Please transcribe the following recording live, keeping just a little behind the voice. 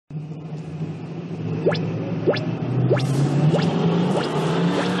We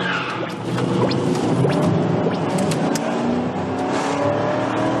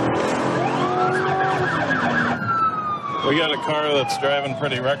got a car that's driving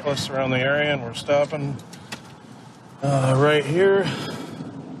pretty reckless around the area, and we're stopping right here.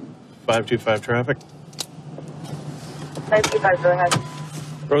 525 traffic. 525, go ahead.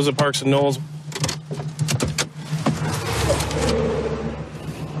 Rosa Parks and Knowles.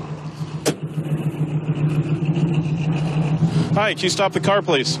 Hi, can you stop the car,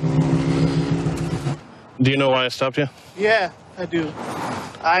 please? Do you know why I stopped you? Yeah, I do.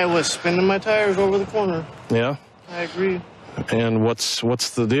 I was spinning my tires over the corner. Yeah? I agree. And what's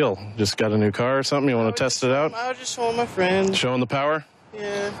the deal? Just got a new car or something? You want to test it out? I was just showing my friend. Showing the power?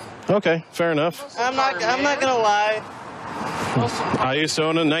 Yeah. Okay, fair enough. I'm not gonna lie. I used to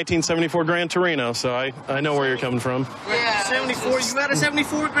own a 1974 Gran Torino, so I know where you're coming from. Yeah. 74. You got a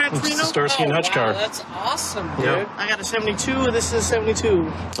 74 Gran Torino? It's a Starsky and Hutch car. That's awesome, dude. Yeah. I got a 72. This is a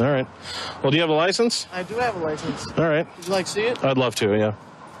 72. All right. Well, do you have a license? I do have a license. All right. Would you like to see it? I'd love to, yeah.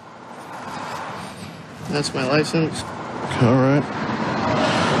 That's my license. All right.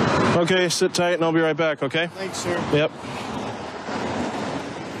 Okay, sit tight and I'll be right back, okay? Thanks, sir. Yep.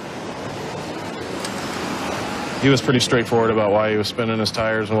 He was pretty straightforward about why he was spinning his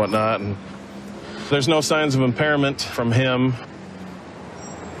tires and whatnot, and there's no signs of impairment from him.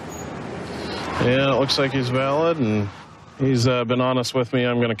 Yeah, it looks like he's valid, and he's been honest with me.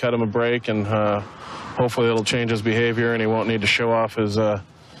 I'm going to cut him a break, and hopefully it'll change his behavior, and he won't need to show off his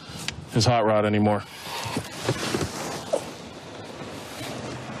hot rod anymore.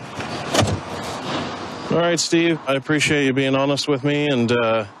 All right, Steve, I appreciate you being honest with me, and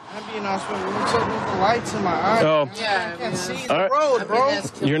I'm being honest with you. What's up with the lights in my eyes? Oh. Yeah, I can't see the All right. road, bro.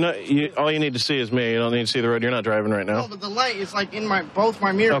 You're not. All you need to see is me. You don't need to see the road. You're not driving right now. No, but the light is like in both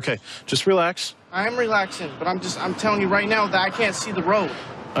my mirrors. Okay, just relax. I am relaxing, but I'm telling you right now that I can't see the road.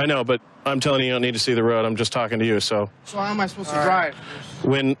 I know, but I'm telling you, you don't need to see the road. I'm just talking to you. So how am I supposed to drive?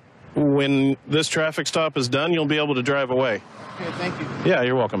 when this traffic stop is done, you'll be able to drive away. Okay, thank you. Yeah,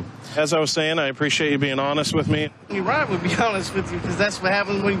 you're welcome. As I was saying, I appreciate you being honest with me. You're right, I would be honest with you, because that's what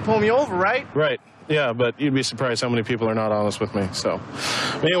happens when you pull me over, right? Right. Yeah, but you'd be surprised how many people are not honest with me. So,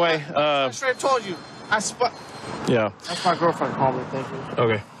 anyway. I straight told you. Yeah. That's my girlfriend called me, thank you.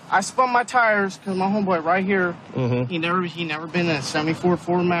 Okay. I spun my tires because my homeboy right here, Mm-hmm. he never been in a 74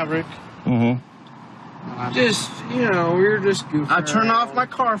 Ford Maverick. Mm-hmm. We were just goofing. I turned off my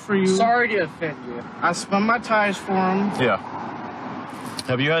car for you. Sorry to offend you. I spun my tires for him. Yeah.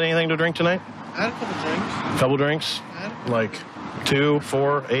 Have you had anything to drink tonight? I had a couple drinks. Couple drinks? Like 2,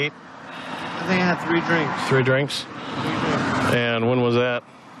 4, 8? I think I had 3 drinks. 3 drinks? And when was that?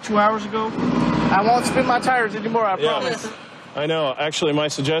 2 hours ago. I won't spin my tires anymore, I promise. I know. Actually, my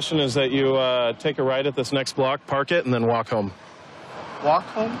suggestion is that you take a right at this next block, park it, and then walk home. Walk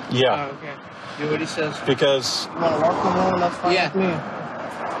home? Yeah. Oh, okay. Do what he says. Because... You want to walk home? That's fine with me.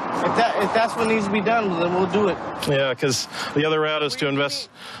 If that's what needs to be done, then we'll do it. Yeah, because the other route is to invest...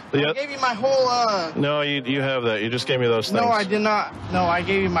 I gave you my whole... No, you have that. You just gave me those things. No, I did not. No, I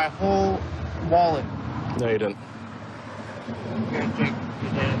gave you my whole wallet. No, you didn't.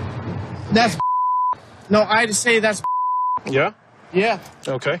 That's... No, I just say that's... Yeah? Yeah.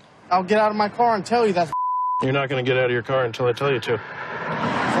 Okay. I'll get out of my car and tell you that's... You're not going to get out of your car until I tell you to.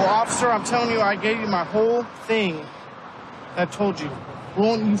 Well, officer, I'm telling you, I gave you my whole thing. I told you.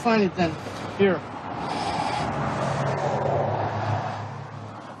 Won't you find it then? Here.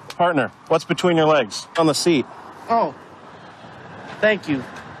 Partner, what's between your legs? On the seat. Oh. Thank you.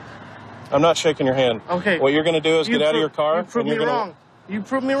 I'm not shaking your hand. Okay. What you're going to do is get out of your car. You proved me wrong. You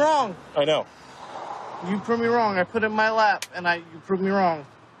proved me wrong. I know. You proved me wrong. I put it in my lap, and you proved me wrong.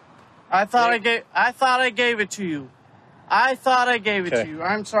 I thought I gave it to you. I thought I gave it to you.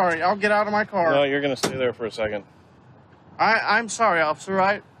 I'm sorry. I'll get out of my car. No, you're going to stay there for a second. I'm sorry, officer.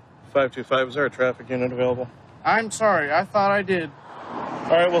 525, is there a traffic unit available? I'm sorry. I thought I did.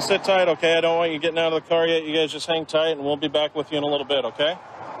 All right, well, sit tight, okay? I don't want you getting out of the car yet. You guys just hang tight, and we'll be back with you in a little bit, okay?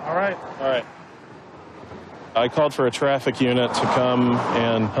 All right. All right. I called for a traffic unit to come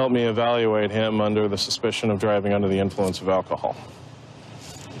and help me evaluate him under the suspicion of driving under the influence of alcohol.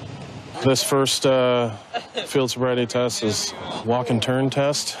 This first field sobriety test is walk and turn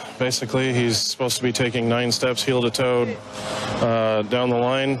test. Basically, he's supposed to be taking 9 steps heel to toe down the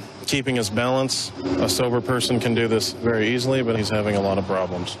line, keeping his balance. A sober person can do this very easily, but he's having a lot of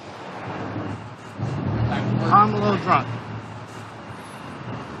problems. I'm a little drunk.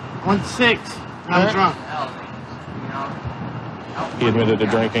 1-6. I'm drunk. He admitted to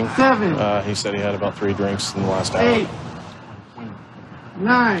drinking. 7. He said he had about 3 drinks in the last hour. 8.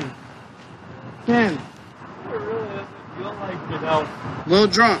 9. Ken. It really doesn't feel like it out. A little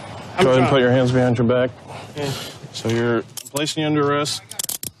drunk. I'm Go ahead and drunk. put your hands behind your back. Yeah. So you're placing you under arrest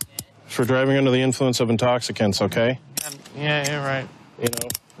for driving under the influence of intoxicants, okay? Yeah, you're right. You know,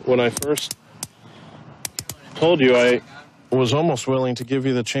 when I first told you, I was almost willing to give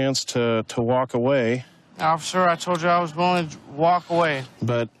you the chance to walk away. Officer, I told you I was willing to walk away.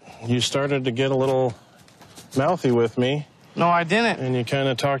 But you started to get a little mouthy with me. No, I didn't. And you kind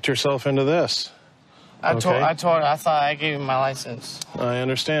of talked yourself into this. I thought I gave you my license. I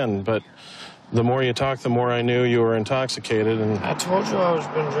understand, but the more you talked, the more I knew you were intoxicated, and I told you I was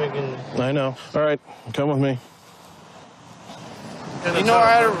been drinking. I know. All right, come with me. You know,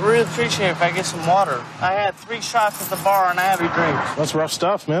 I'd really appreciate it if I get some water. I had 3 shots at the bar and I had 3 drinks. That's rough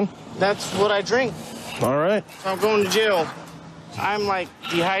stuff, man. That's what I drink. All right. So I'm going to jail. I'm like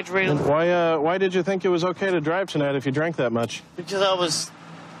dehydrated. And why did you think it was okay to drive tonight if you drank that much? Because I was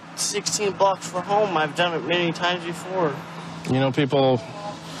 16 blocks from home. I've done it many times before. You know,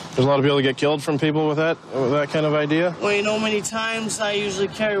 there's a lot of people that get killed from people with that kind of idea. Well, you know, many times I usually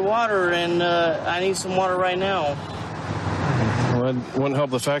carry water, and I need some water right now. Well, that wouldn't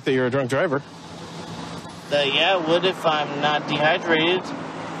help the fact that you're a drunk driver. Yeah, it would if I'm not dehydrated.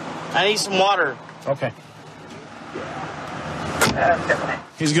 I need some water. Okay.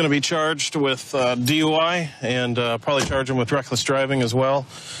 He's going to be charged with DUI and probably charge him with reckless driving as well.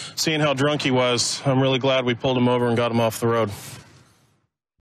 Seeing how drunk he was, I'm really glad we pulled him over and got him off the road.